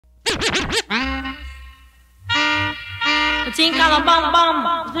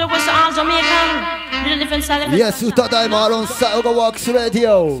Yes, 歌大門 alongside OGAWORKS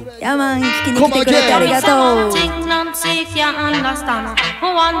Radio. ヤマン、聞きに来てくれてありがとう。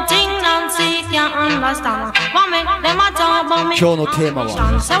今日のテーマ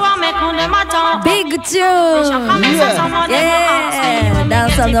はビッグチューン。ダ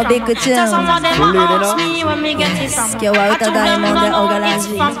ンサーのビッグチューン。今日は歌大門でオガラジ。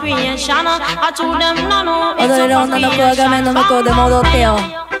踊れる女の子は画面の向こうで戻ってよ。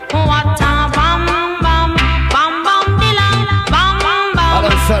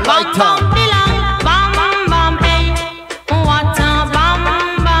RAITA.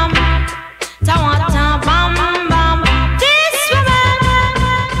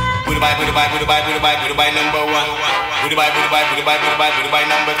 Goodbye number one. Goodbye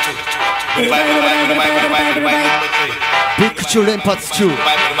number two. Goodbye number three. Big Chu連発中.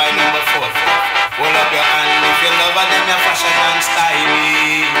 Goodbye number four. Hold up your hand if you love them your fashion and style.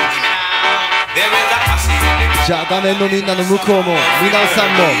 There is a passage. じゃあ画面のみんなの向こうも皆さん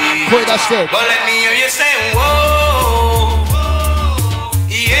も声出して。But let me hear you say whoa,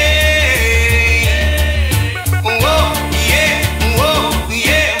 yeah.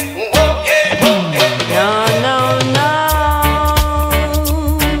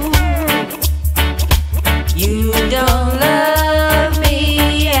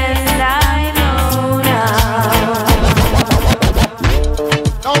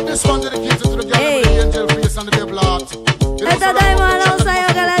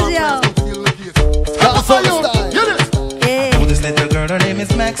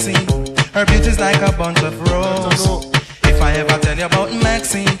 Her beauty's like a bunch of roses. If I ever tell you about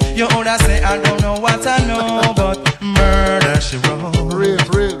Maxine, you older say I don't know what I know, but murder she wrote.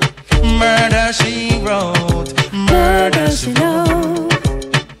 Real. Murder she wrote. Murder she wrote.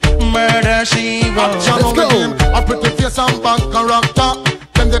 Murder she wrote. Let's go. A pretty face and bad character.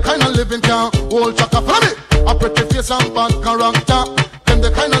 Them the kind of living can hold chaka. Follow me. A pretty face and bad character. Them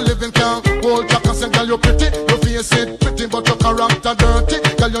the kind of living can hold chaka. Say girl you pretty, your face it pretty, but your character dirty.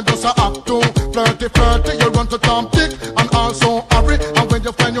 Girl you just a act too flirty. You run to Tom Dick and also hurry. And when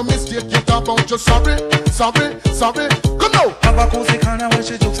you find your mistake, you talk about you sorry. Come now. Have a cozy corner where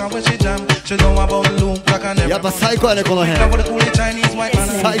she jokes and where she jam. She know about Luke like I never. やっぱ最高やねこの辺。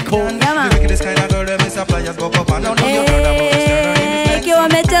最高。今日は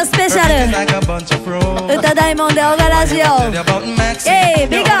めっちゃスペシャル。歌大門でオガラジオ。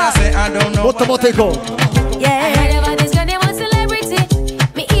ビガ。もっともっといこう。今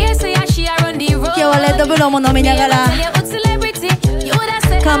日はレッドブルーも飲みながら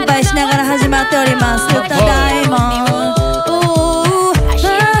乾杯しながら始まっております。歌大門。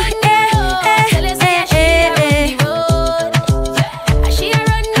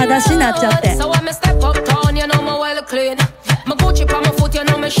裸足になっちゃって。My Gucci on my foot, you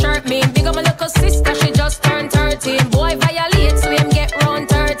know my shirt mean. Big up my little sister, she just turned 13. Boy violate, so him get round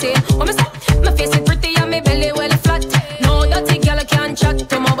 13. What me say? My face is pretty and my belly well flat. No dirty girl can chat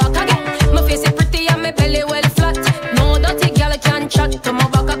to my back again. My face is pretty and my belly well flat. No dirty girl can chat to my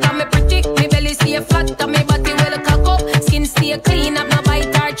back again. Me pretty, my belly stay flat and my body well cock up. Skin stay clean, I'm not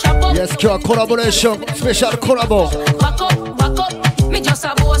bite or chop up. Yes, 今日はコラボレーション、スペシャルコラボ。Back up. Me just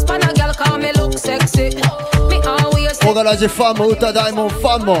a boss, pan a girl call me look sexy.オガラジファンも歌大門フ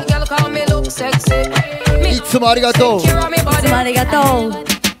ァンもいつもありがとう。いつもありがとう。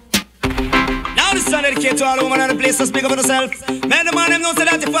さあレ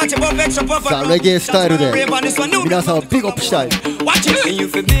ゲエスタイルで皆さんをビッグアップしたい。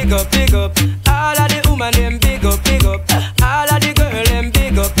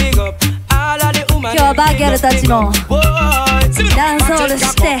今日はバーギャルたちもダンソール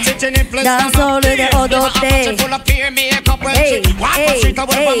してダンソールで踊って歌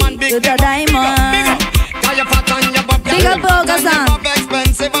大門ビッグアップお母さん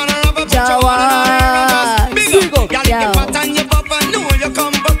ジャワー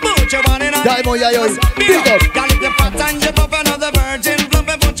大門弥生ビッグアップ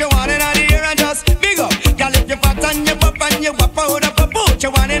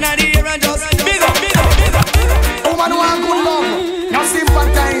Woman want good love, now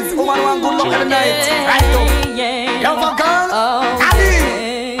sympathize. Woman want good love every night. Right up, love a girl.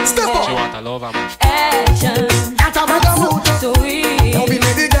 Ali, step up. She want a love a man. That's a bad mood. Now we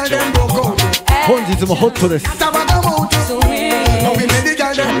made the girl them broke out. 本日もホットです。That's a bad mood. Now we made the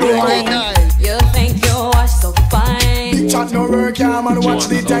girl them broke out. You think you are so fine. Big chat no work, yeah man. Watch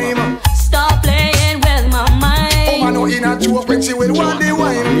the time. Stop playing with my mind. Woman no in a joke when she will want the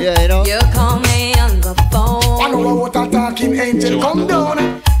wine. Yeah, you know. You call me on the phone. I know what a talking angel come down.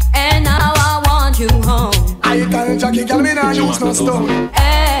 And now I want you home. I tell Jackie, girl, me nah use no stone.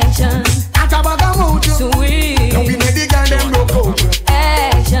 Action. At a bag of mojo. Sweet. Don't be made the girl them broke out.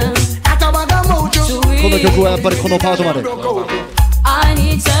 Action. At a bag of mojo. この曲はやっぱりこのパートまで。 I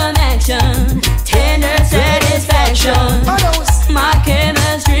need some action, tender satisfaction. My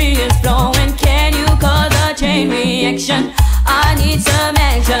chemistry is flowing. Can you cause a chain reaction? I need some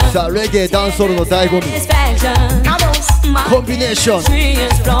action. さあレゲエダンスホールの醍醐味。コンビネーション。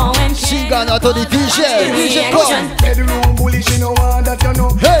シンガーの後に DJ コン。 Bedroom bully, she know all that you know.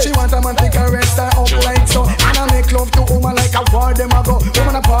 She want a man to caress her up like so. And I make love to woman like a war them a go.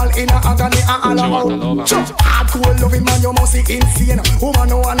 Woman a fall in a agony and all about. Hardcore loving man, you must be insane. Woman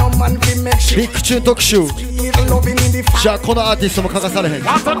no one no man can make shit. ビッグチューン特集。じゃあこのアーティストも欠かされへん。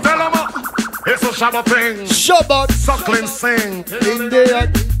 It's a Shabba thing. Shabba. Suckling sing. In there.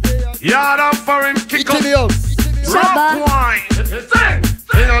 Yada foreign kick up. Shabba. Rock wine. Sing.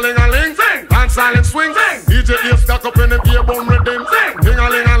 Ding-a-ling-a-ling. Sing. And silent swing. Sing. DJ ear stuck up in the beer bum rhythm. Sing.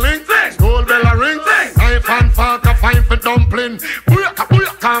 Ding-a-ling-a-ling. Sing. Gold bell a ring. Sing. Knife and fork a fine for dumpling. Booyaka,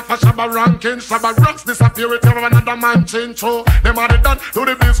 booyaka for Shabba ranking. Shabba rocks disappear with every another man change. So them are the done to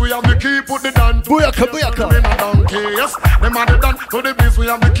the biz. We have the key, put the down. Booyaka, booyaka. In a donkey. Yes. Them are the done to the biz. We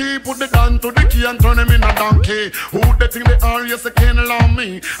have the key, put the down to the key and turn him in a donkey. Who they think they are? Yes, they can't allow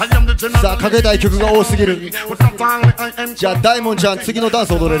me. I am the general. さあかけたい曲が多すぎる。じゃあ大門ちゃん次のダン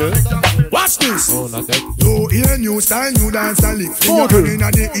ス踊れる？ Watch this. You hear new style, new dance and lick. You're in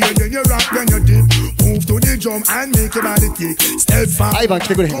the ear, then you rock, then you dip. Move to the drum and make your body kick. Step fast. アイバン来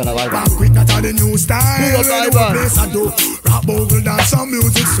てくれへんかな、アイバン。 Back quick, that's the new style. Big up, Ivan. Rap bogle dance, some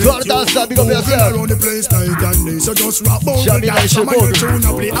music sweet. Gotta dance that, big up yourself. Around the place night and day, so just rap bogle dance. Some of your tune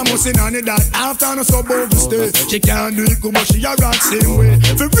up play, I'm missing on it that after no so bogle stay. She can't do it, good, but she a rock same way.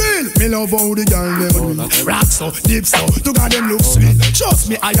 For real, me love how the girl them do it. Rock so, deep so, to God them look sweet. Trust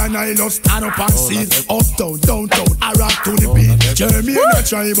me, I and I love stand up and see. Uptown, downtown, I rock to the beat. Jeremy and I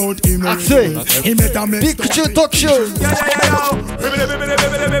try about him. He met a mess. Big Tune Talk Show.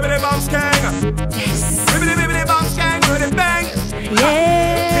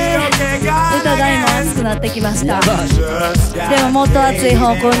歌大も熱くなってきました。でももっと熱い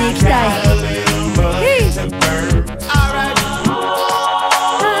方向に行きたい。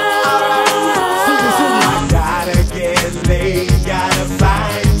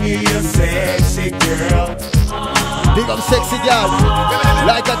Big up sexy girl,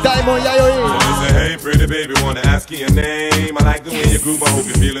 like a diamond YAYOI. Hey pretty baby, wanna ask you your name. I like the way you groove, I hope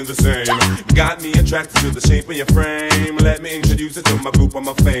you're feeling the same. Got me attracted to the shape of your frame. Let me introduce it to my group on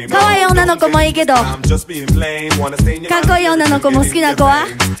my fame. 可愛い女の子もいいけど、か I'm just being plain. Wanna stay in your っこいい女の子も好きな子は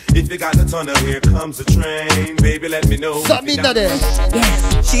If you got the tunnel, here comes the train. Baby, let me know. さあみんなで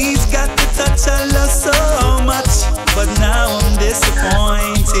She's got the touch I love so much, but now I'm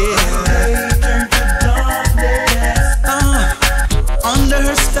disappointed. Under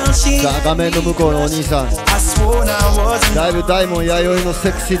her spell, she さあ画面の向こうのお兄さん I swore I wasn't. だいぶ大門弥生の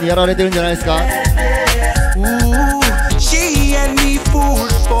セクシーにやられてるんじゃないですか Ooh, she had me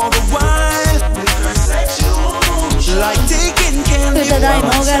fooled for a while. Like taking candy. 歌大も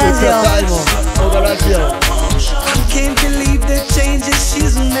オガラジオ。大門オガラジオ I can't believe the changes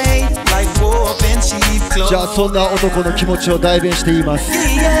she's made. Like warp and cheap clothes. じゃあそんな男の気持ちを代弁して言います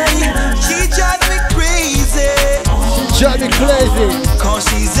Yeah, she drives me crazy. Drive me crazy Cause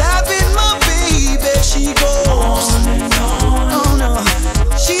she's having my baby. She goes on and on. Oh no,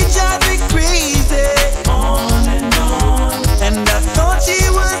 she drives me crazy. On and on. And I thought she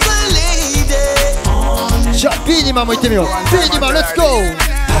was a lady. じゃあ B にマも行ってみよう B にマ Let's go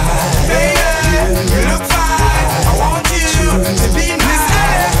Baby, you look fine. I want you to be my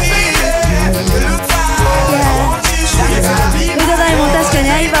baby. You look fine. I want you to be 歌大も確かに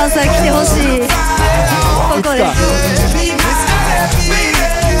アイバンさん来てほしい。ここで。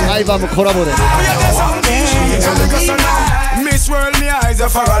アイバンもコラボで Miss World, me eyes are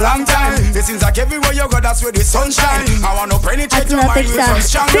for a long time. It seems like everywhere you go, that's where the sunshine. I wanna penetrate your mind with some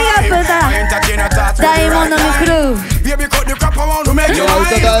strong line. I entertain a thought with the right line. Baby, cut the crap, I want to make you mine.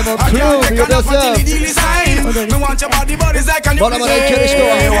 I can't take enough until the deal is signed. Me want your body, body's like a new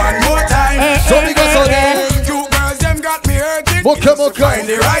design. One more time. So me go so then Cute girls, them got me hurting. Mocha mocha Find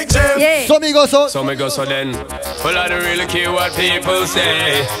the right gem. So me go so So me go so then. Well, I don't really care what people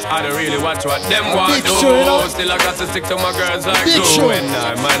say. I don't really watch what them want Big to show, you know? Still I got to stick to my girls like Big glue. show. When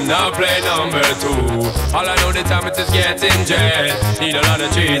I man now play number 2. All I know the time it is getting jet. Need a lot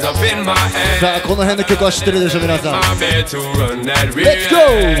of trees up in my head. さあこの辺の曲は知ってるでしょ皆さん I'm there to run that real. Let's go.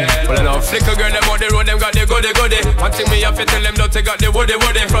 Well, I know flicker girl them on the road, them got the goody goody. One thing me have to tell them, don't they got the woody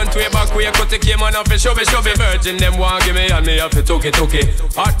woody. Front way, back way, cut the came on off and show me. Virgin them want give me and me have to took it.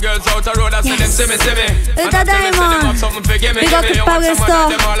 Hot girls out the road, I say them see me. Uta Daimon, big up to Pabst.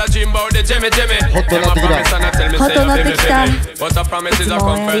 ホットになってきた。ホットになってきた。いつ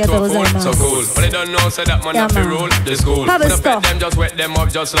もありがとうございます。Pabst.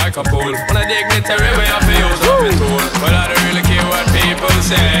 Just like a pool, on a dignitary way I feel use up his tool. But I don't really care what people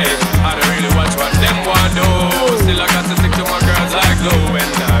say. I don't really watch what them want do. Still I got to stick to my girls like glue.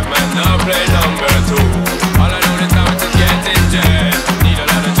 And I might not play number 2. All I know this time is just getting jet. Need a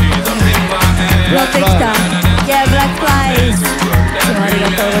lot of cheese up in my head. Black Fly. Yeah, Black Flies. いつもあり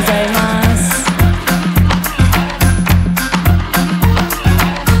がとうございます。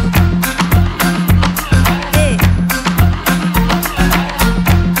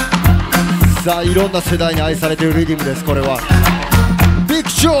さあいろんな世代に愛されているリディムです。これはビッグ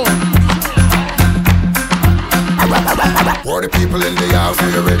ショー。 For the people in the house, are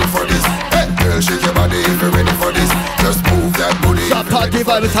you ready for this? Girl, shake your body if you're ready for this. Just move that booty. さあパーティー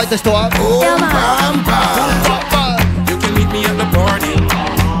バイブ入った人は Oh, bam, bam. You can meet me at the party.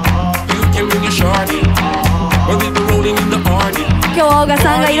 You can bring your shorty. We'll be rolling in the party. 今日はオガ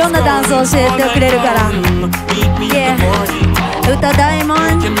さんがいろんなダンスを教えてくれるから。歌大門。い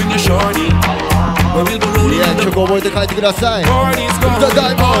や曲覚えて帰ってください。歌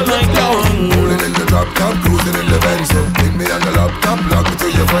大門。Let's go. Rolling in the drop top, cruising in the Benz. Hit me on the laptop, log me to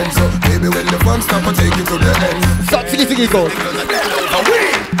your friends. Baby, when the fun stop, I take you to the end. さあ次行こう。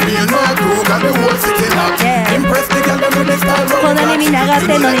こんなにみんな上がっ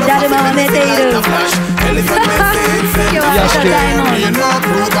てんのにだるまは寝ている。今日は歌大門。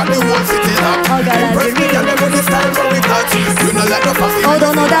オガラジ王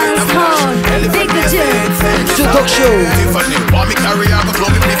道のダンスホールビッグチューン特集。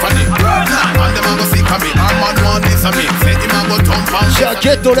じゃあ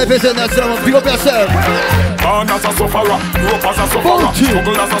ゲットレペゼンのやつらもビゴピアセル。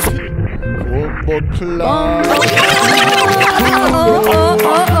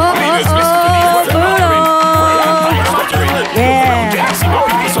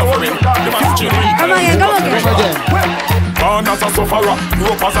As a sufferer,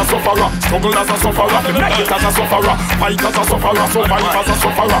 rope as a sufferer, struggle as a sufferer, night as a sufferer, fight as a sufferer, survive as a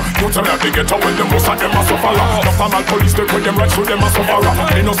sufferer. You tell me they get away, the most of them a sufferer. The formal police take with them right through them a sufferer.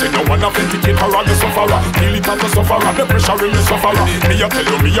 They no say no one authenticate her as the sufferer. Feel it as a sufferer, the pressure in the sufferer. Me a tell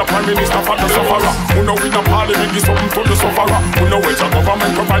you, me a prime minister for the sufferer. Who know in a parliament give something to the sufferer. Who know it's a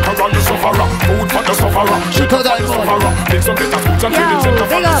government provide her as the sufferer. Food for the sufferer, shit for the sufferer. Take some better foods and feelings center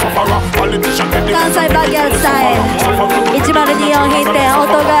for the sufferer. Politician get the関西バギャルスタイル102音引いてオー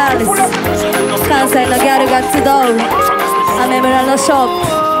トガールズ関西のギャルが集うアメ村のショップ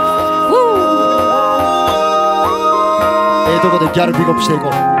とこでギャルビッグアップしていこ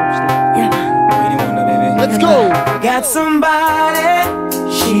う。Let's go! Got somebody,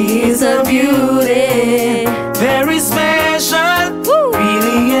 she is a beauty, very special,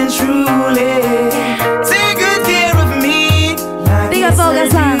 really and truly. Take good care of me. ビガポー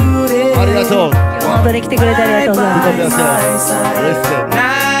ガさんありがとう。本当に来てくれてありがとうございます。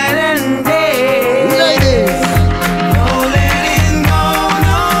Night and day. Ladies. No letting go,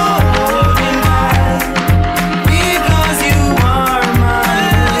 no holding back. Because you are my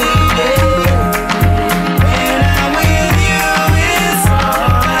lady. When I'm with you, it's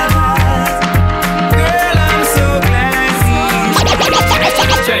all about. Girl, I'm so glad.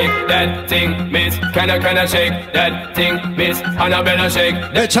 Shake that thing, miss. Can I shake that thing, miss? Annabella shake.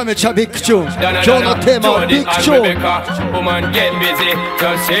 めちゃめちゃビッグチューン。今日のテーマはビッグチューン。 Woman, get busy.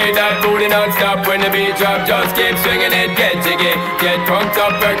 Just shake that booty non-stop. When the beat drop, just keep swinging it. Get jiggy, get pumped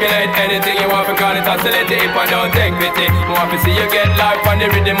up, percolate. Anything you want, because it oscillate. If I don't take pity, I want to see you get life on the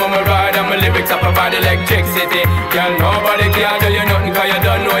rhythm of my ride. And my lyrics up about electricity. Girl, nobody can do you nothing, cause you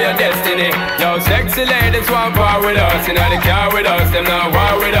don't know your destiny. Yo, sexy ladies want war with us. You know they care with us, them not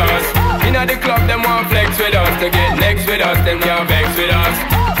war with us. In the club, them want flex with us. To get next with us, them can't vex with us.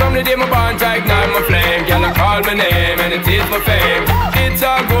 From the day my bond, I ignite my flame. Girl, I call my name and it is my fame. It's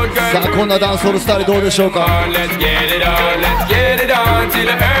all good, girl. さあこんなダンスホールスタイルどうでしょうか。 Let's get it on, let's get it on. Till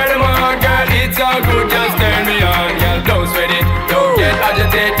the early morning, girl, it's all good, just turn me on. Girl, don't sweat it, don't get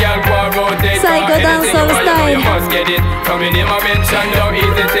agitated. Girl, go and rotate. 最高ダンスホールスタイル。 You must get it. Come in my mention, don't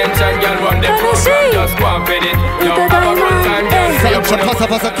ease the tension. Girl, run the program, just go and fit it. Yo, have a good time, girl. サンチョパサ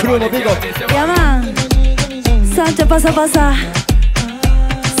パサクルーのビゴ。ヤマンサンチョパサパサ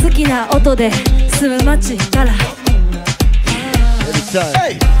好きな音で住む街からい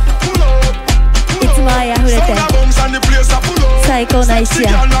つも愛あふれて最高な石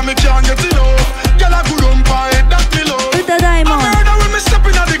や歌大門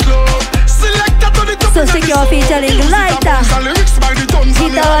そして今日はフィーチャリングRAITA。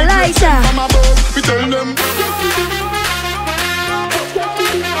ギターはRAITA。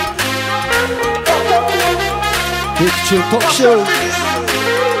Picture talk show.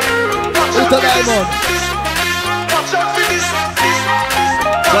 Uta Daimon.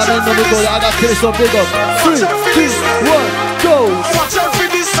 Running on the board, I got taste of big up. 3, 2, 1, go. Watch out for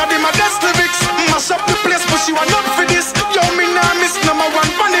this, I did my best lyrics. Mash up the place, but she want not for this. Yo, me nah miss #1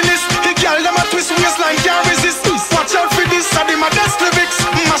 funny list. The girl them a twist waistline can't resist. Watch out for this, I did my best lyrics.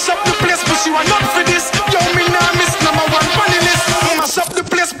 Mash up the place, but she want not for this. Yo, me nah miss #1 funny list. Mash up the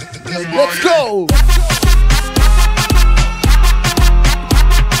place. Let's go.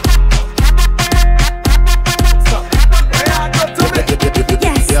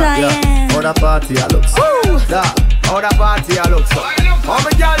 How the party a look so? How the party a look so? How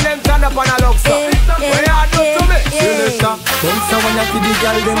me girl them stand up and a look so? Where you do to me? Sinister. Come so when you see the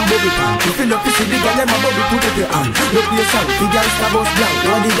girl them bubble pan. If you love to see the girl them a bubble, put it in your hand. Look your song, the girl star bust blank. You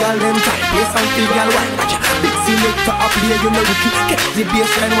want the girl them tight, play some the girl wine. Watch ya, big selector up here, you know rookie. Catch the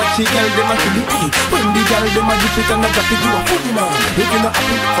baseline, watch the girl them a kill it. Hey, when the girl them a dip it and a drop it, you a funny man. If you not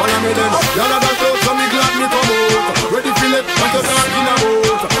happy, follow me then. Y'all a dance out, so me glad me come out. Ready for it, want to start in a boat.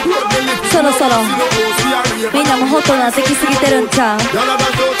 そろそろみんなもホットになってきすぎてるんちゃう？歌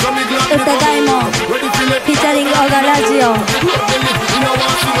大門フィーチャリングオガラジオ。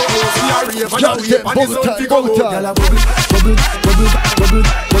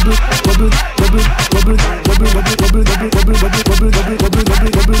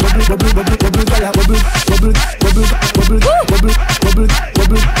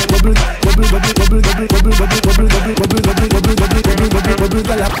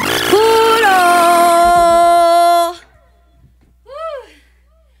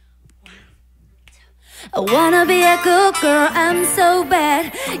I wanna be a good girl, I'm so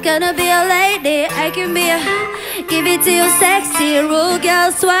bad. Gonna be a lady, I can be a give it to you sexy, rude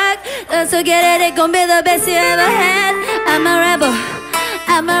girl swag. Don't forget it, it gon' be the best you ever had. I'm a rebel,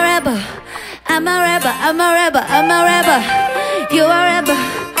 I'm a rebel, I'm a rebel, I'm a rebel, I'm a rebel. You a rebel,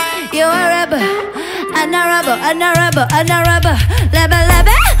 you a rebel. I'm a rebel, I'm a rebel, I'm a rebel. Rebel,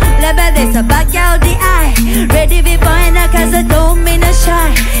 rebel, rebel, this a back out the eye. Ready be born cause I don't mean a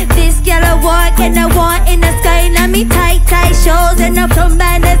shy. This girl I walk and I want in the sky. Now me tight, tight shows and I'm from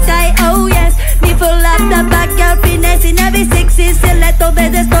by the sky. Oh yes, me full up the back out finesse. In every sexy stiletto,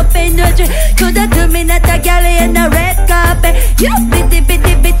 better stop in the tree. Coulda do me not a girl in the red carpet. You bitty,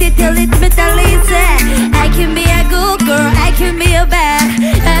 bitty, bitty till it's bitterly sad. I can be a good girl, I can be a bad.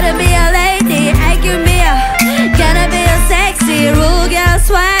 Gotta be a lady, I can be a. Gotta be a sexy, rude girl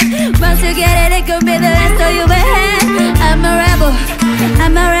swag. Once you get it, it could be the last of you had. I'm a rebel,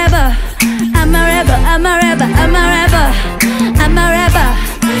 I'm a rebel, I'm a rebel, I'm a rebel, I'm a rebel, I'm a rebel.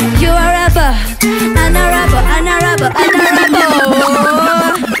 You a rebel, I'm a rebel, I'm a rebel, I'm a rebel.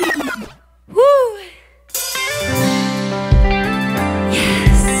 Woo.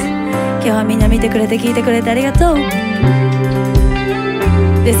 Yes. 今日はみんな見てくれて聞いてくれてありがとう。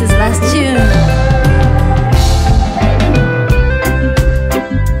This is last June.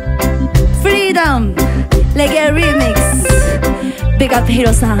 Freedom Reggae Remix. Big up ヒ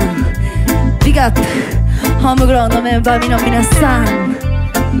ロさん。Big up ホームグローのメンバーの皆さん。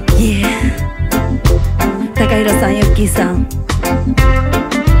Yeah。高弘さん、ユッキーさん。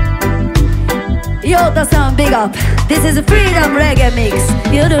ヨータさん、Big up. This is a Freedom Reggae Mix.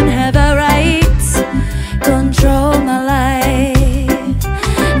 You don't have a right control my life.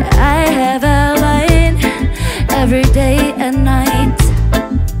 I have a line every day and night.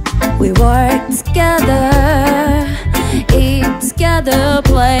 We work together, eat together,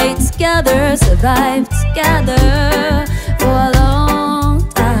 play together, survive together for a long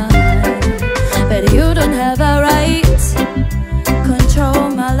time. But you don't have a right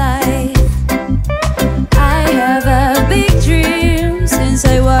control my life. I have a big dream since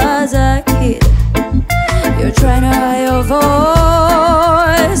I was a kid. You're trying to hide your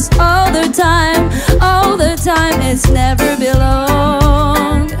voice all the time, all the time. It's never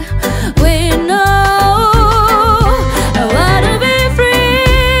belong. We know I wanna be free.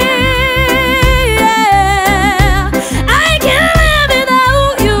 Yeah. I can't live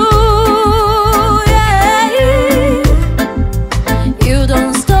without you. Yeah. You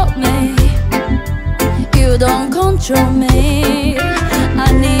don't stop me. You don't control me.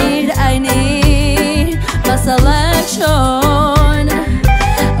 I need my selection.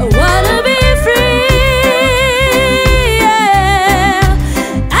 I wanna be free. Yeah.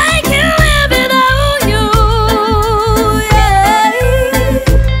 I can't live without you. Yeah.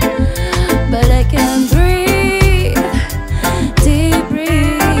 But I can breathe, deep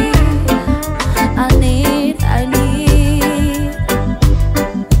breathe. I need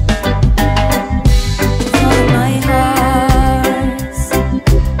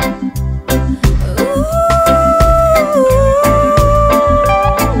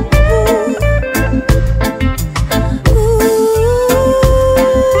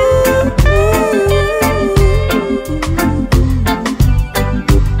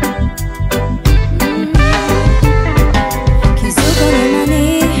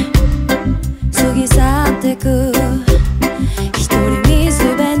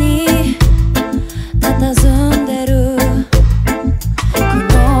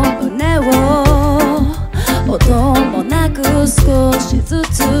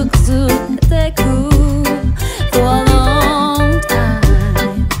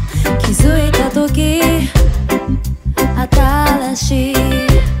しい青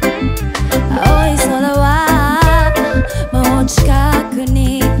い空はもう近く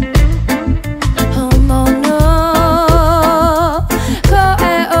に本物声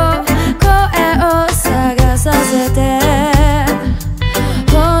を探させて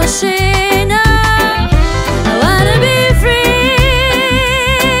欲しいな I wanna be free、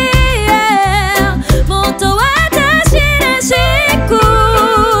yeah、もっと私らしく、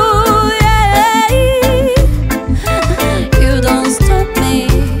yeah、You don't stop me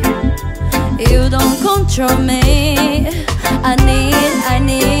You don't control me I need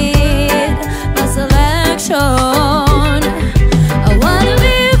my selection I wanna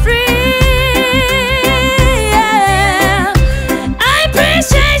be free, yeah. I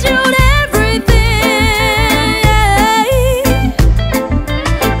appreciate you and everything, yeah.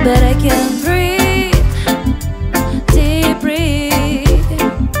 But I can't breathe, deep breathe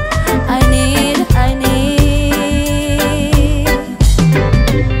I need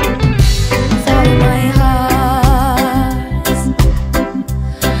follow my heart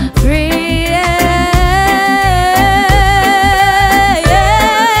free, yeah.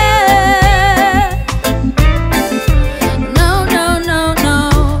 No, no, no, no.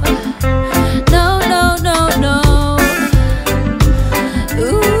 No, no, no, no.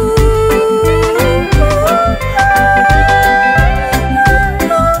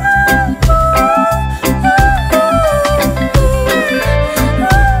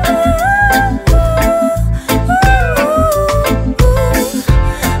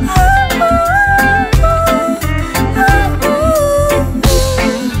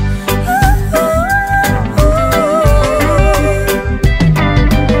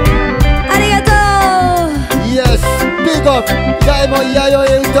 Yes, big up 大門弥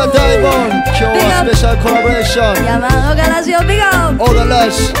生ウタダイモン。今日はスペシャルコラボレーション。ヤマンオガラジオビゴオガラ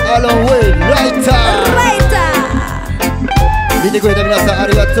ジalong with RAITA。見てくれた皆さんあ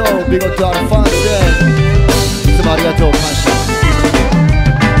りがとう。ビゴとあるファンでいつもありがとう。感謝。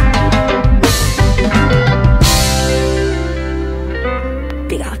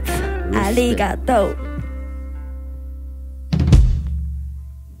ビゴありがとう。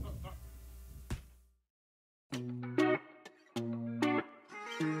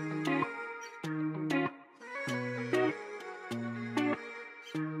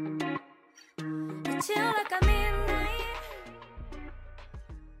口の中みんな